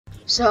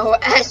So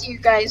as you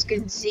guys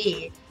can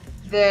see,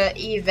 the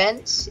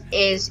event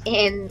is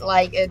in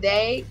like a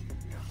day,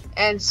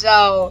 and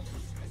so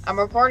I'm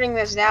recording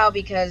this now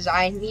because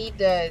I need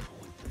to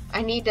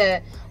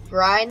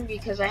grind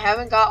because I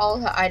haven't got all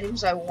the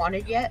items I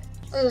wanted yet.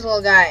 Look at this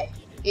little guy.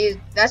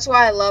 That's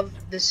why I love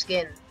the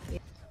skin.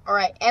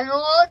 Alright, and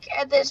look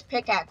at this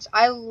pickaxe.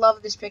 I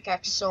love this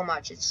pickaxe so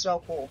much. It's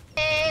so cool.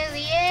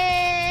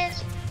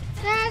 Aliens!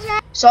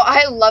 So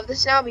I love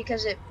this now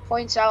because it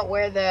points out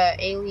where the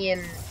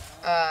alien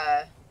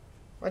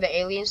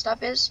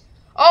stuff is.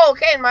 Oh,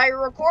 okay, my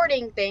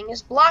recording thing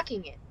is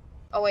blocking it.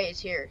 Oh wait, it's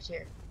here, it's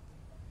here.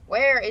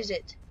 Where is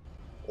it?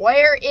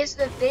 Where is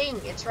the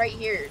thing? It's right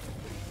here.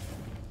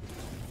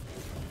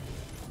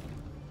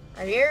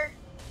 Right here?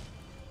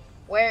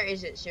 Where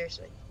is it,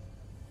 seriously?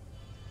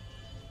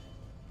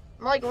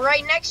 I'm like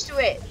right next to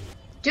it.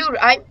 Dude,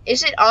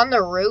 is it on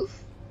the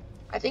roof?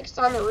 I think it's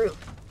on the roof.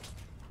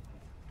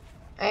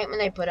 I hate when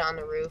they put it on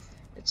the roof.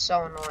 It's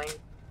so annoying.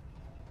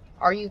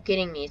 Are you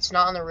kidding me? It's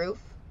not on the roof?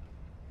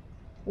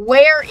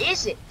 Where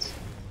is it?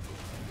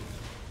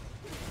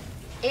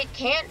 It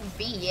can't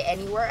be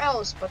anywhere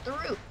else but the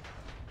roof.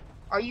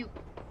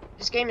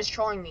 This game is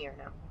trolling me right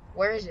now.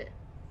 Where is it?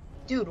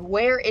 Dude,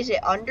 where is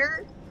it?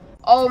 Under?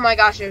 Oh my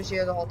gosh, it was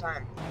here the whole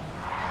time.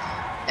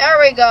 There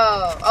we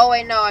go. Oh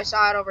wait, no, I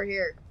saw it over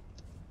here.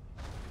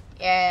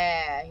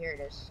 Yeah, here it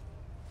is.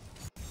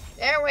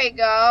 There we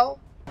go.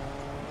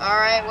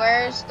 Alright,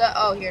 where's the...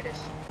 Oh, here it is.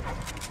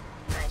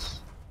 Nice.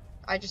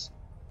 I just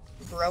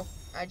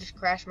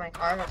crashed my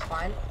car, that's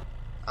fine.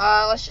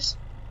 Let's just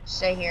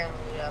stay here and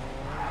loot up.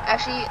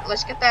 Actually,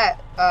 let's get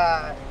that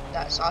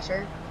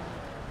saucer.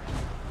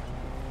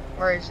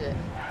 Where is it?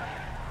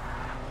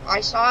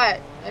 I saw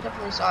it. I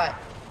definitely saw it.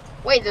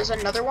 Wait, there's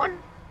another one?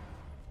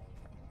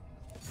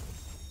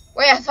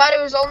 Wait, I thought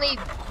it was only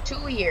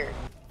 2 here.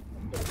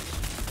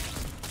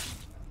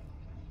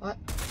 What?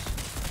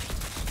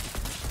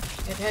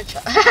 Get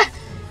headshot.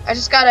 I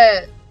just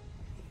gotta...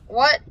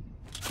 What?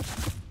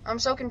 I'm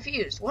so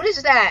confused. What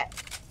is that?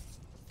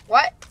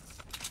 What?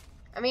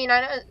 I mean,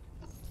 I know...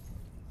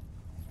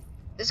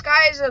 This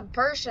guy is a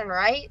person,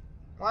 right?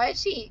 Why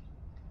is he...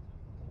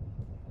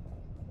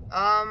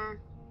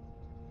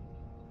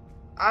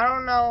 I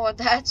don't know what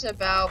that's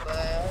about, but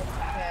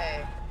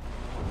okay.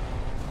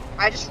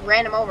 I just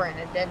ran him over and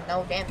it did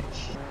no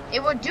damage.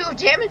 It would do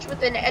damage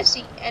with an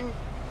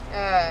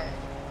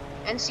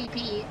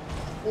NCP.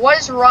 What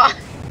is wrong?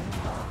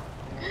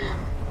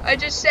 I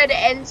just said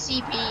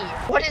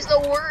NCP. What is the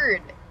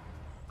word?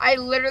 I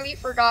literally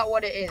forgot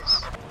what it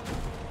is.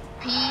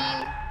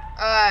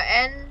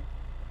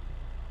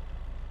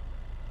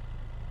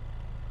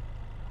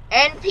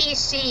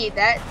 NPC,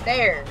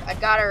 there. I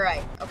got it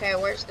right. Okay,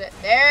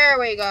 there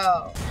we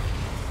go.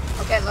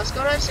 Okay, let's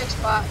go to the 6th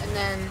spot and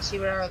then see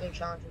what our other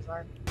challenges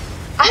are.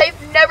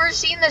 I've never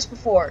seen this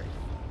before.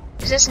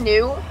 Is this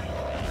new?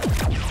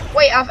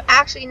 Wait, I've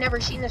actually never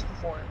seen this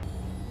before.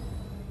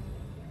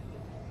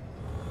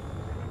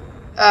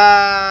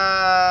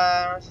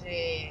 Let's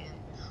see.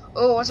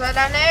 Oh, what's that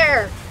down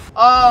there?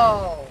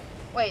 Oh,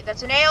 wait,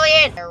 that's an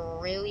alien. They're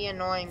really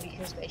annoying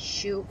because they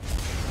shoot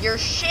your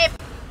ship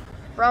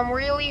from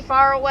really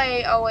far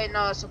away. Oh wait,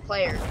 no, it's a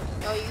player.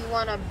 No, you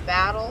want to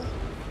battle?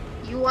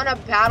 You want a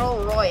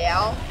battle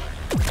royale?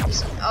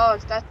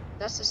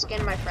 That's the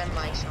skin my friend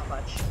likes so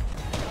much.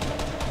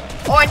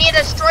 Oh, I need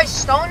to destroy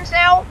stones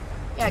now?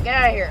 Yeah, get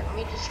out of here. Let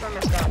me destroy my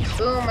stones.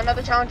 Boom,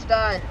 another challenge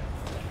done.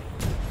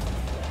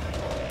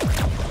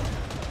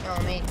 No,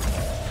 let me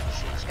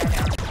shoot this guy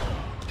down.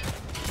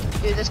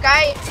 Dude, this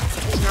guy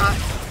is not...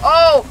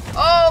 Oh,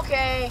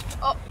 okay.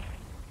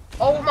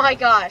 Oh my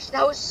gosh,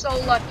 that was so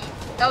lucky.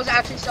 That was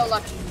actually so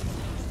lucky.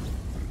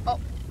 Oh.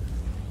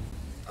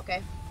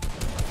 Okay.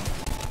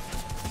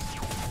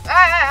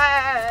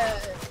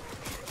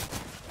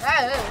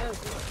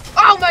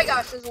 Oh my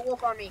gosh, there's a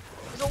wolf on me.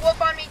 There's a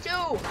wolf on me too.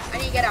 I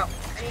need to get out.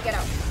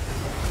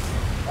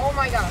 Oh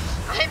my gosh.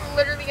 I'm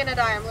literally gonna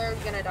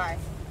die.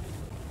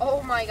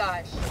 Oh my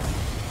gosh.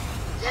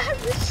 That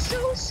was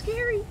so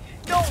scary.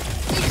 No,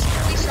 please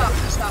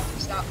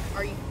stop.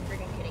 Are you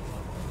freaking kidding me?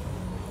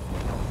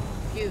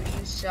 Dude,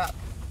 you suck.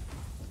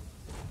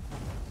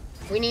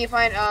 We need to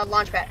find a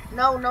launch pad.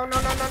 No.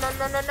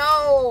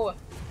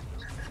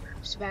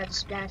 This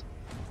is bad.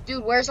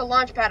 Dude, where's a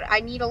launch pad? I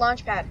need a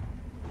launch pad.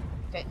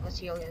 Okay, let's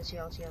heal.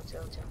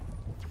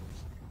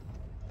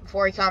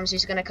 Before he comes,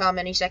 he's gonna come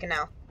any second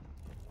now.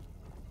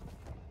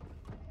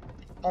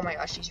 Oh my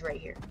gosh, he's right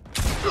here.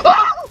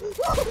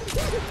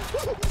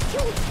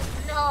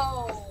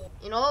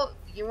 No!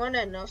 You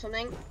wanna know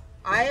something?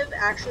 I have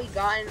actually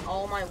gotten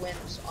all my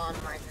wins on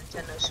my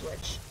Nintendo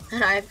Switch.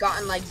 And I've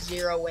gotten like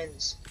 0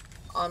 wins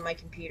on my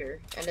computer,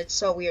 and it's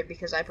so weird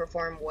because I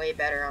perform way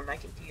better on my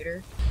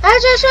computer. I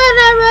just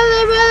wanna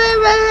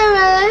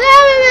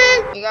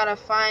really. You gotta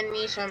find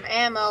me some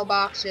ammo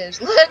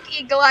boxes. Look,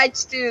 he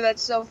glides too.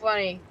 That's so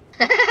funny.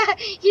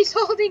 He's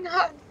holding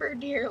on for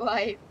dear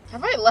life.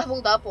 Have I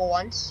leveled up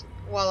once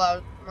while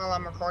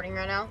I'm recording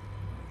right now?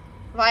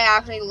 Have I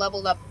actually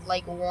leveled up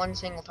like one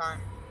single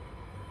time?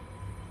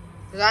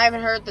 Because I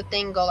haven't heard the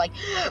thing go like...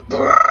 You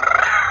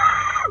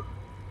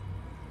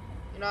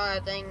know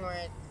that thing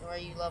where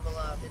you level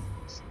up, it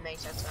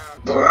makes that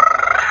sound.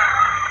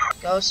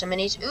 Go, some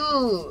minis.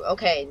 Ooh,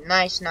 okay,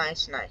 nice.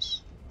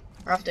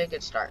 We're off to a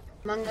good start.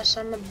 Among us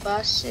on the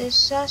buses,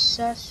 sus.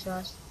 I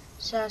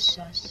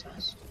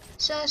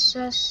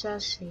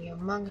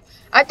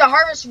have to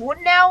harvest wood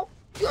now?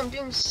 Dude, I'm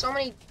doing so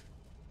many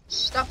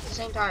stuff at the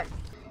same time.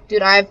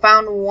 Dude, I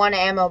found one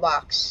ammo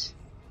box.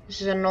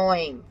 This is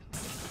annoying.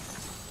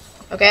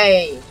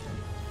 Okay.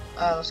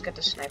 Let's get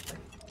the sniper.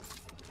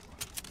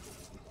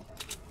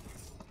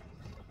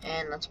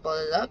 And let's blow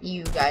it up.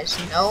 You guys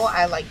know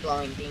I like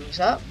blowing things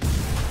up.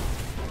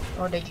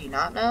 Or did you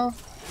not know?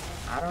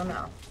 I don't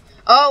know.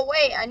 Oh,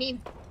 wait, I need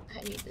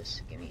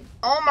this. Give me.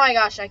 Oh my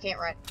gosh, I can't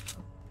run.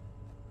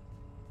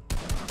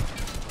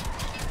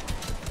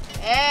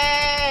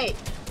 Hey!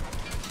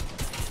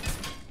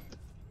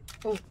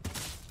 Ooh.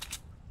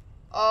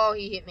 Oh,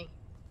 he hit me.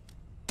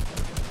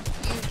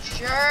 You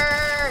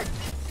jerk!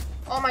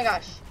 Oh my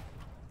gosh.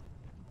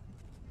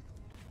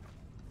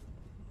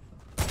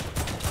 I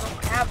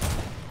don't have...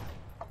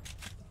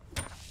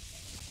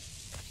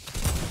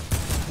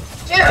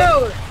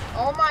 Dude!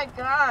 Oh my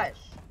gosh.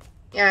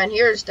 Yeah, and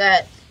here's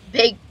that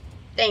big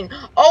thing.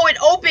 Oh, it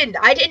opened!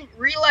 I didn't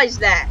realize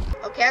that.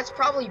 Okay, that's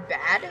probably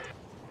bad.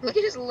 Look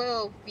at his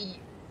little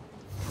feet.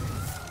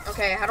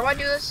 Okay, how do I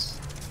do this?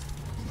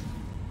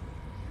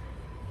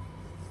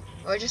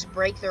 Do I just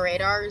break the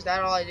radar? Is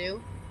that all I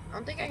do? I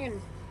don't think I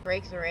can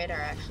break the radar,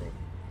 actually.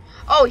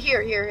 Oh,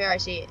 here, I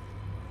see it.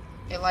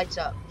 It lights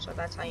up, so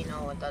that's how you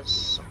know it does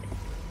something.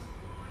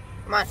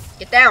 Come on,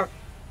 get down.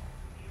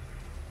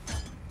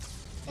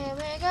 And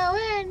we're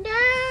going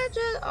down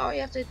to... Oh,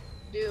 you have to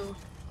do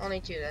only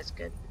 2, that's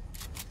good.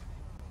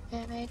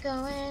 And we're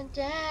going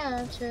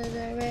down to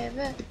the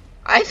river.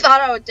 I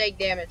thought I would take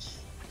damage.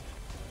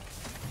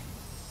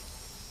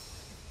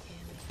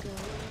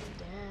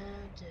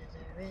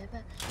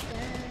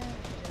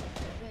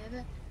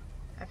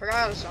 I forgot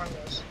how the song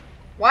goes.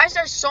 Why is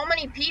there so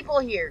many people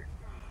here?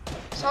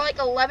 I saw like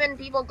 11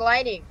 people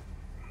gliding.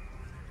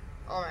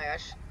 Oh my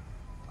gosh.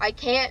 I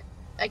can't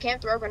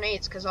throw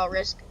grenades because I'll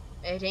risk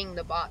hitting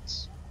the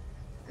bots.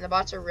 And the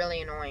bots are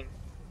really annoying.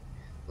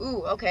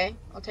 Ooh, okay.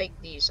 I'll take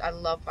these. I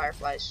love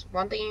fireflies.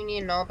 One thing you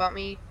need to know about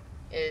me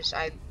is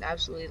I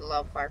absolutely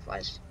love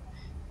fireflies.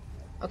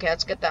 Okay,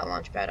 let's get that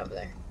launch pad over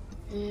there.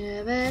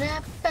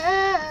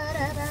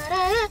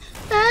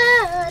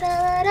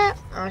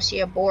 I see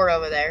a boar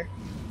over there.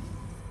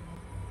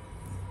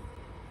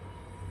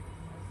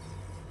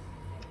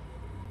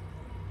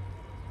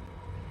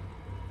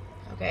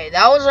 Okay,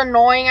 that was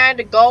annoying. I had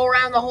to go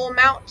around the whole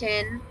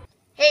mountain.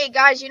 Hey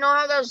guys, you know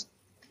how those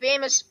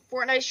famous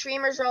Fortnite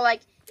streamers are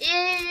like,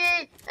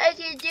 I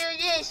can do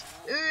this.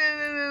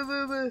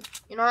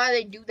 You know how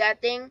they do that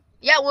thing?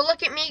 Yeah, well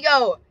look at me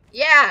go.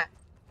 Yeah.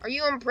 Are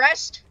you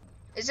impressed?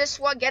 Is this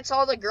what gets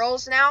all the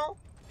girls now?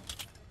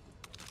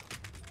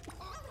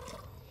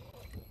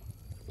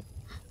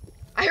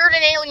 I heard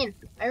an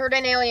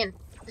alien.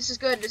 This is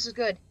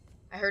good.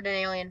 I heard an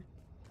alien.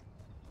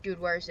 Dude,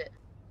 where is it?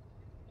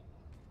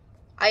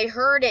 I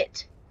heard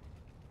it.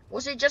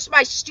 Was it just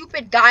my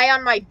stupid guy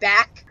on my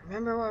back?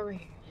 Remember where we're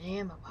here.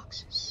 Ammo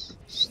boxes.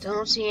 Still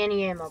don't see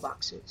any ammo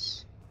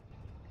boxes.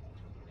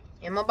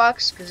 Ammo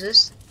box?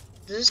 Does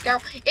this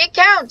count? It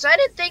counts! I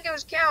didn't think it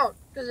was count.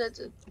 Because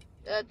it's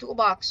a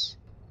toolbox.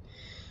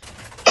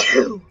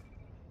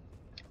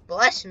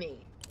 Bless me.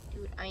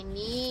 Dude, I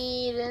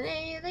need an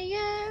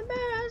alien.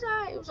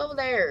 It was over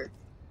there.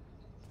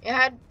 It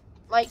had,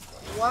 like,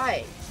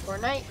 why?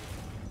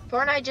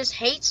 Fortnite just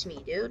hates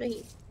me,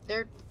 dude.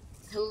 They're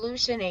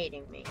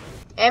hallucinating me.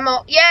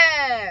 Ammo.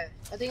 Yeah!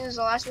 I think this is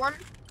the last one.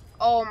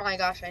 Oh my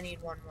gosh, I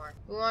need one more.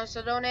 Who wants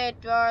to donate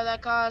for the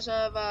cause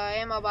of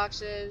ammo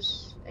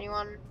boxes?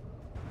 Anyone?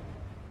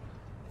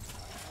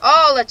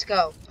 Oh, let's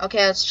go.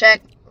 Okay, let's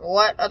check.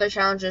 What other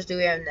challenges do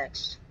we have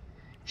next?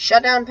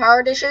 Shut down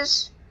power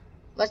dishes.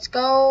 Let's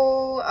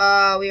go.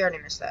 We already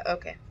missed that.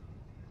 Okay.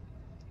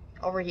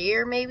 Over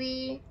here,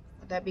 maybe?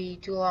 Would that be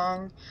too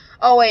long?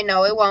 Oh, wait,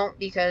 no, it won't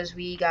because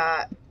we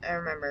got... I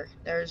remember.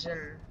 There's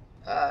an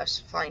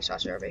flying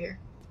saucer over here.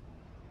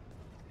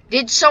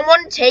 Did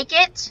someone take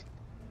it?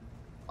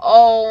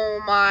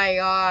 Oh my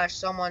gosh,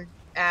 someone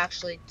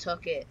actually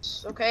took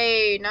it.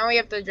 Okay, now we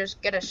have to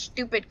just get a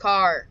stupid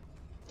car.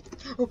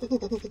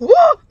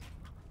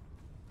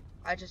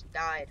 I just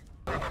died.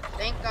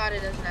 Thank God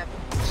it doesn't have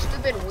a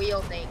stupid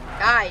wheel thing.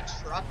 Die,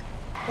 truck.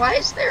 Why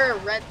is there a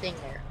red thing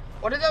there?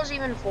 What are those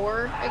even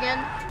for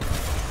again?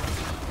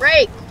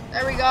 Brake!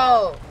 There we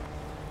go.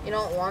 You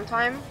know, one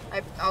time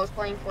I was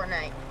playing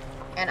Fortnite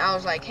and I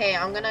was like, hey,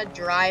 I'm gonna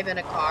drive in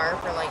a car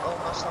for like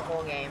almost the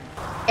whole game.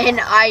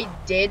 And I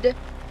did.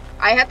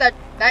 I had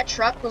that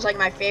truck was like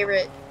my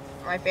favorite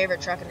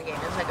truck in the game.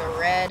 It was like a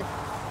red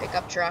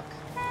pickup truck.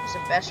 It was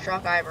the best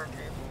truck I ever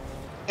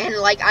knew. And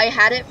like I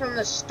had it from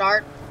the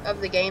start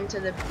of the game to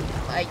the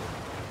like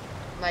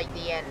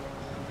the end.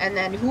 And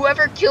then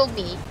whoever killed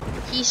me,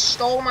 he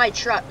stole my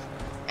truck.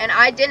 And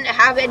I didn't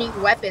have any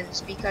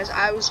weapons because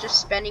I was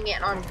just spending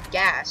it on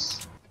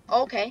gas.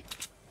 Okay.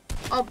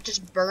 I'll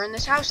just burn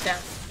this house down.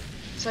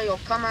 So you'll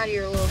come out of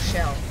your little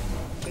shell.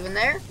 You in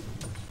there?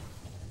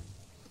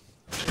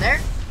 In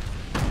there?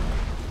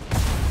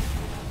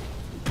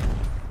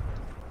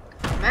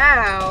 Come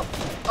out.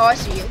 Oh, I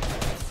see you.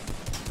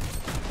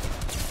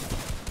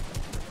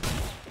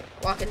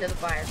 Walk into the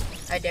fire.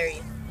 I dare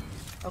you.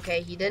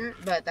 Okay, he didn't,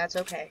 but that's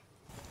okay.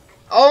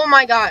 Oh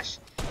my gosh.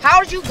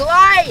 How did you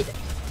glide?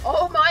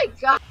 Oh my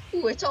god.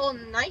 Ooh, it's all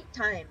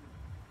nighttime.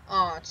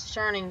 Oh, it's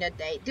turning to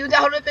day. Dude,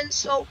 that would have been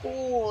so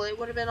cool. It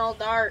would have been all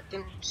dark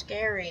and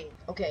scary.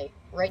 Okay,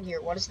 right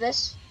here. What is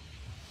this?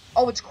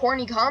 Oh, it's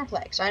Corny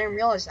Complex. I didn't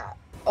realize that.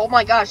 Oh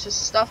my gosh, there's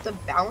stuff to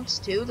bounce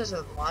too. There's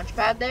a launch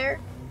pad there.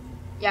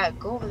 Yeah,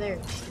 go over there.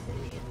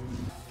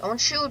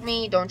 Don't shoot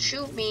me. Don't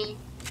shoot me.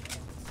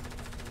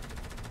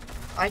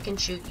 I can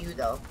shoot you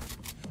though.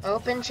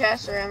 Open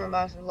chest or ammo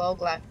box with low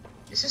glass.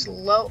 This is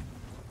low.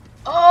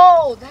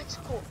 Oh, that's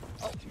cool.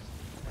 Oh.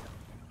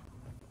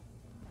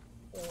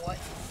 What?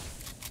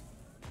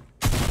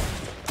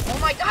 Oh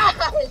my gosh,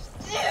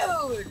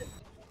 dude!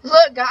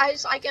 Look,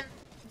 guys, I can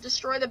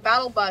destroy the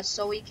battle bus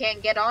so we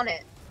can't get on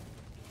it.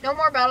 No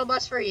more battle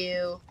bus for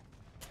you.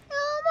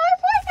 No more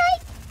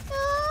Fortnite! No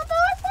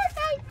more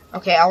Fortnite!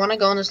 Okay, I want to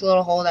go in this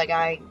little hole that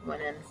guy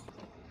went in.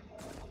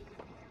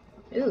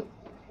 Ooh.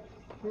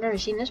 I've never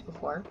seen this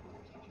before.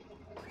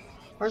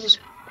 Where's this?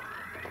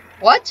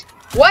 What?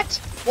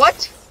 What?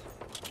 What?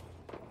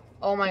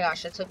 Oh my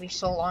gosh, that took me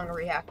so long to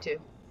react to.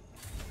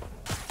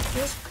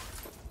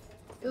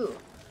 Ooh.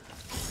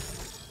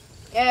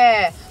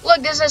 Yeah.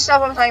 Look, this is the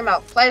stuff I'm talking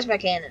about. Plasma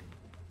cannon.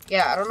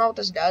 Yeah, I don't know what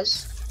this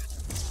does.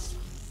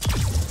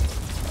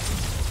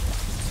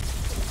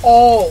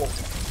 Oh.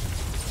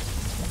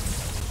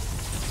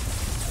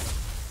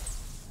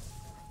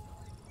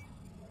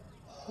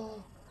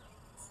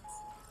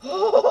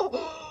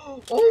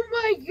 Oh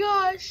my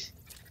gosh.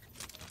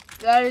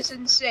 That is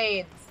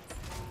insane.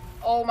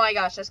 Oh my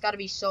gosh, that's gotta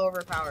be so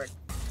overpowered.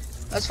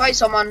 Let's fight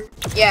someone.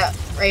 Yeah,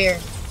 right here.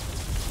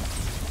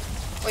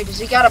 Wait, does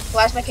he got a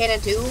plasma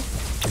cannon too?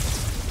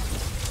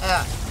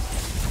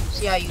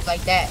 See how you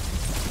like that.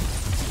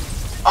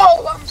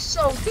 Oh, I'm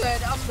so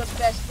good. I'm the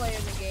best player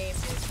in the game,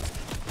 dude.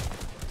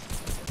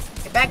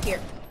 Get back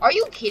here. Are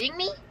you kidding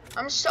me?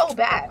 I'm so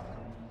bad.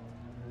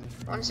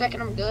 1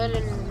 second I'm good,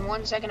 and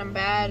 1 second I'm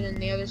bad, and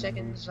the other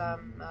second's, I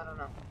don't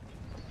know.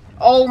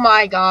 Oh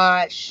my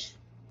gosh.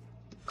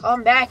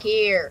 Come back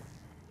here.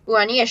 Ooh,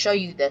 I need to show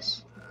you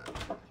this.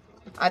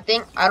 I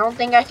don't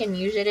think I can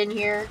use it in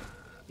here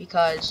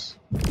because,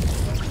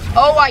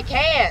 oh, I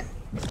can.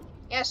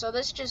 Yeah, so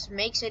this just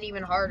makes it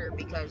even harder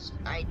because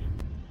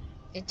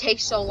it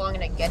takes so long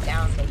to get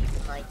down that you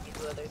can like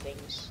do other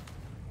things.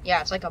 Yeah,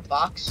 it's like a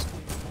box.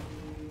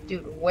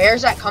 Dude,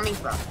 where's that coming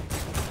from?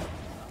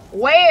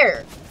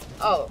 Where?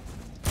 Oh.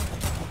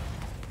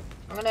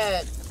 I'm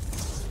gonna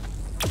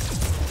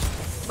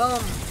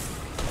boom.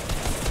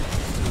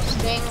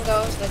 Sting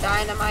goes the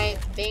dynamite,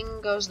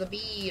 bing goes the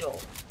beetle.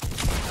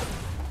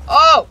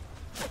 Oh!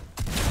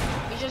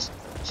 We just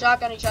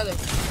shotgun each other.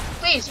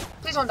 Please,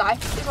 please don't die.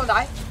 Please don't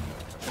die.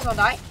 Please don't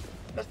die.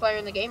 Best player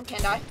in the game,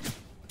 can't die.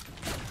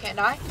 Can't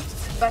die.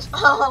 Best.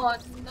 Oh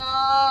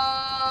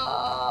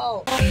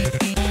no!